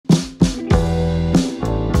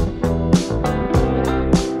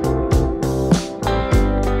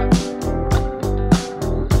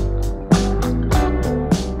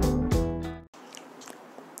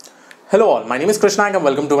Hello all, my name is Krishna and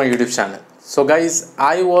welcome to my YouTube channel. So guys,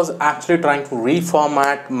 I was actually trying to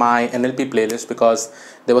reformat my NLP playlist because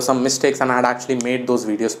there were some mistakes and I had actually made those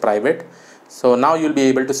videos private. So now you'll be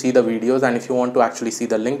able to see the videos, and if you want to actually see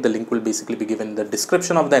the link will basically be given in the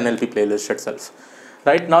description of the NLP playlist itself.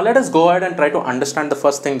 Right, now let us go ahead and try to understand the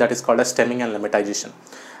first thing that is called as stemming and lemmatization.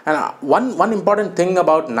 And one important thing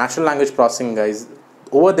about natural language processing, guys,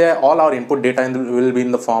 over there all our input data will be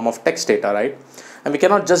in the form of text data, right? And we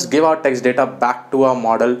cannot just give our text data back to our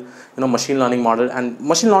model, machine learning model, and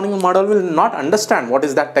machine learning model will not understand what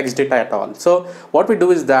is that text data at all. So what we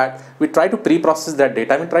do is that we try to pre-process that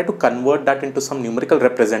data and we try to convert that into some numerical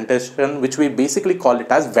representation, which we basically call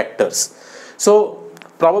it as vectors. So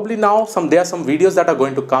probably now there are some videos that are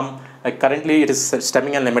going to come. Like currently it is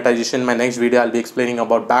stemming and lemmatization. In my next video I'll be explaining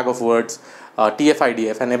about bag of words,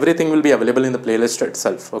 TF-IDF, and everything will be available in the playlist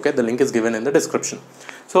itself. Okay, the link is given in the description.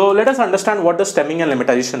 So let us understand what does stemming and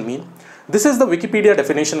lemmatization mean. This is the Wikipedia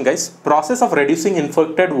definition, guys. Process of reducing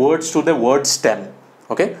inflected words to the word stem.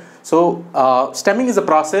 Okay, so stemming is a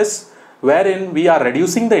process wherein we are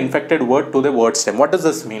reducing the inflected word to the word stem. What does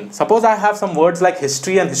this mean? Suppose I have some words like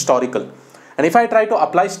history and historical, and if I try to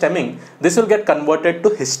apply stemming, this will get converted to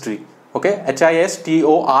history. Okay,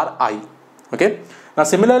 HISTORI. Okay. Now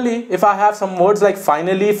similarly, if I have some words like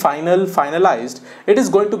finally, final, finalized, it is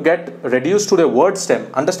going to get reduced to the word stem.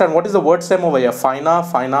 Understand what is the word stem over here? Fina,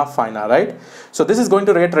 right? So this is going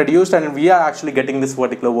to get reduced and we are actually getting this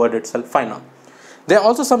particular word itself, fina. There are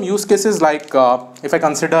also some use cases like if I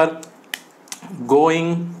consider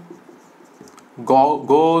going,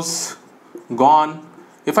 goes, gone.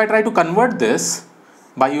 If I try to convert this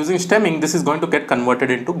by using stemming, this is going to get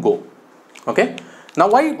converted into go. Okay. Now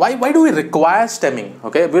why do we require stemming?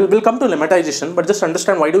 Okay, we'll come to lemmatization, but just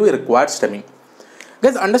understand why do we require stemming.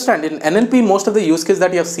 Guys, understand in NLP most of the use cases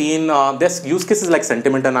that you have seen, there's use cases like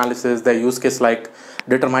sentiment analysis, there use cases like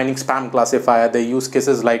determining spam classifier, there use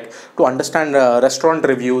cases like to understand restaurant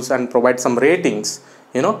reviews and provide some ratings.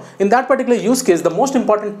 In that particular use case, the most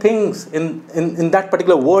important things in that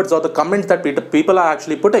particular words or the comments that people are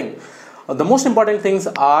actually putting, the most important things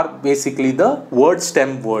are basically the word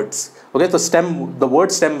stem words. Okay, the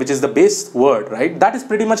word stem, which is the base word, right? That is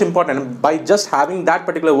pretty much important. And by just having that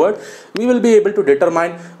particular word, we will be able to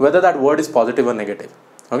determine whether that word is positive or negative.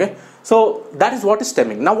 Okay, so that is what is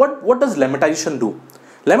stemming. Now what does lemmatization do?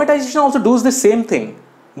 Lemmatization also does the same thing,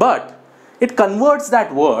 but it converts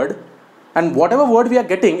that word, and whatever word we are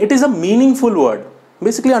getting, it is a meaningful word,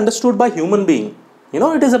 basically understood by human being.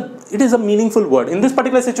 It is a meaningful word. In this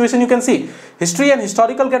particular situation, you can see history and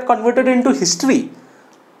historical get converted into history.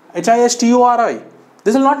 HISTORI.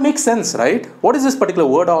 This will not make sense, right? What is this particular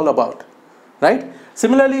word all about, right?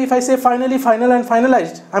 Similarly, if I say finally, final, and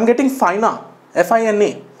finalized, I'm getting fina,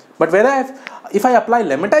 FINA. But whereas if I apply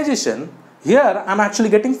lemmatization, here I'm actually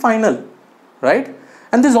getting final, right?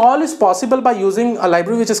 And this all is possible by using a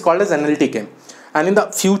library which is called as NLTK. And in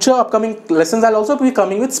the future upcoming lessons, I'll also be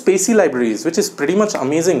coming with Spacey libraries, which is pretty much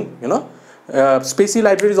amazing, Spacey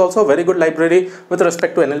library is also a very good library with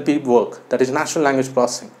respect to NLP work, that is natural language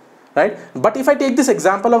processing, right? But if I take this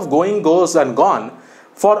example of going, goes, and gone,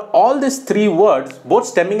 for all these three words, both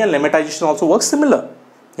stemming and lemmatization also work similar,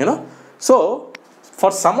 So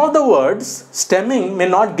for some of the words, stemming may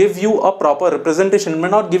not give you a proper representation, may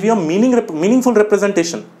not give you a meaningful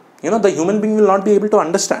representation. The human being will not be able to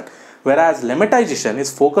understand. Whereas lemmatization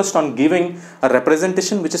is focused on giving a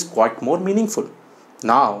representation which is quite more meaningful.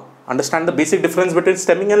 Now, understand the basic difference between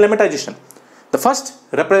stemming and lemmatization. The first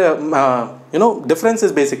difference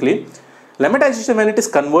is basically lemmatization, when it is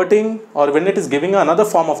converting or when it is giving another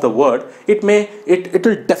form of the word, it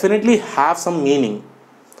will definitely have some meaning.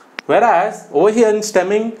 Whereas over here in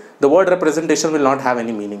stemming, the word representation will not have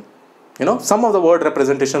any meaning. Some of the word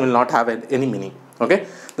representation will not have any meaning. Okay.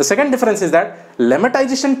 The second difference is that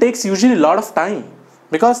lemmatization takes usually a lot of time,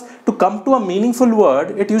 because to come to a meaningful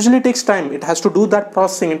word, it usually takes time. It has to do that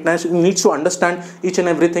processing. It needs to understand each and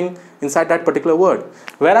everything inside that particular word.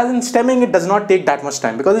 Whereas in stemming, it does not take that much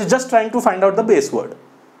time because it's just trying to find out the base word,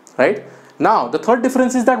 right? Now, the third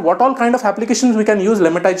difference is that what all kind of applications we can use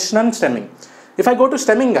lemmatization and stemming. If I go to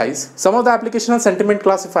stemming, guys, some of the applications are sentiment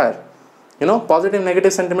classifier, positive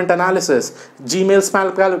negative sentiment analysis, Gmail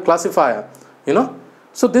spam classifier,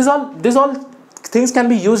 So these all things can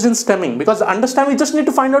be used in stemming, because understand we just need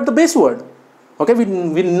to find out the base word. Okay,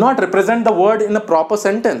 we not represent the word in a proper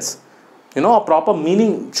sentence. A proper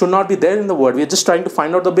meaning should not be there in the word. We are just trying to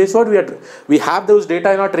find out the base word. We have those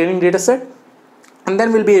data in our training data set. and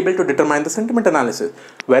then we'll be able to determine the sentiment analysis.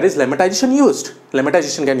 Where is lemmatization used?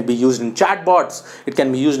 Lemmatization can be used in chatbots, it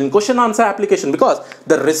can be used in question answer application, because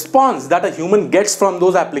the response that a human gets from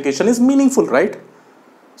those applications is meaningful, right?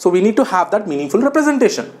 So we need to have that meaningful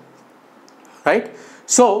representation, right?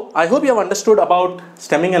 So I hope you have understood about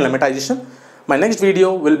stemming and lemmatization. My next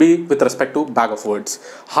video will be with respect to bag of words,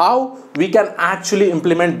 how we can actually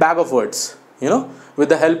implement bag of words, you know, with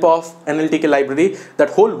the help of NLTK library.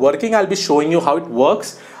 That whole working, I'll be showing you how it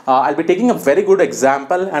works. I'll be taking a very good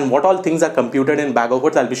example, and what all things are computed in bag of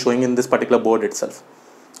words I'll be showing in this particular board itself.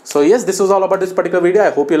 So yes, this was all about this particular video.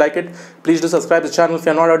 I hope you like it. Please do subscribe to the channel if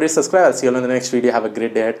you're not already subscribed. I'll see you all in the next video. Have a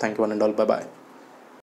great day ahead. Thank you one and all. Bye bye.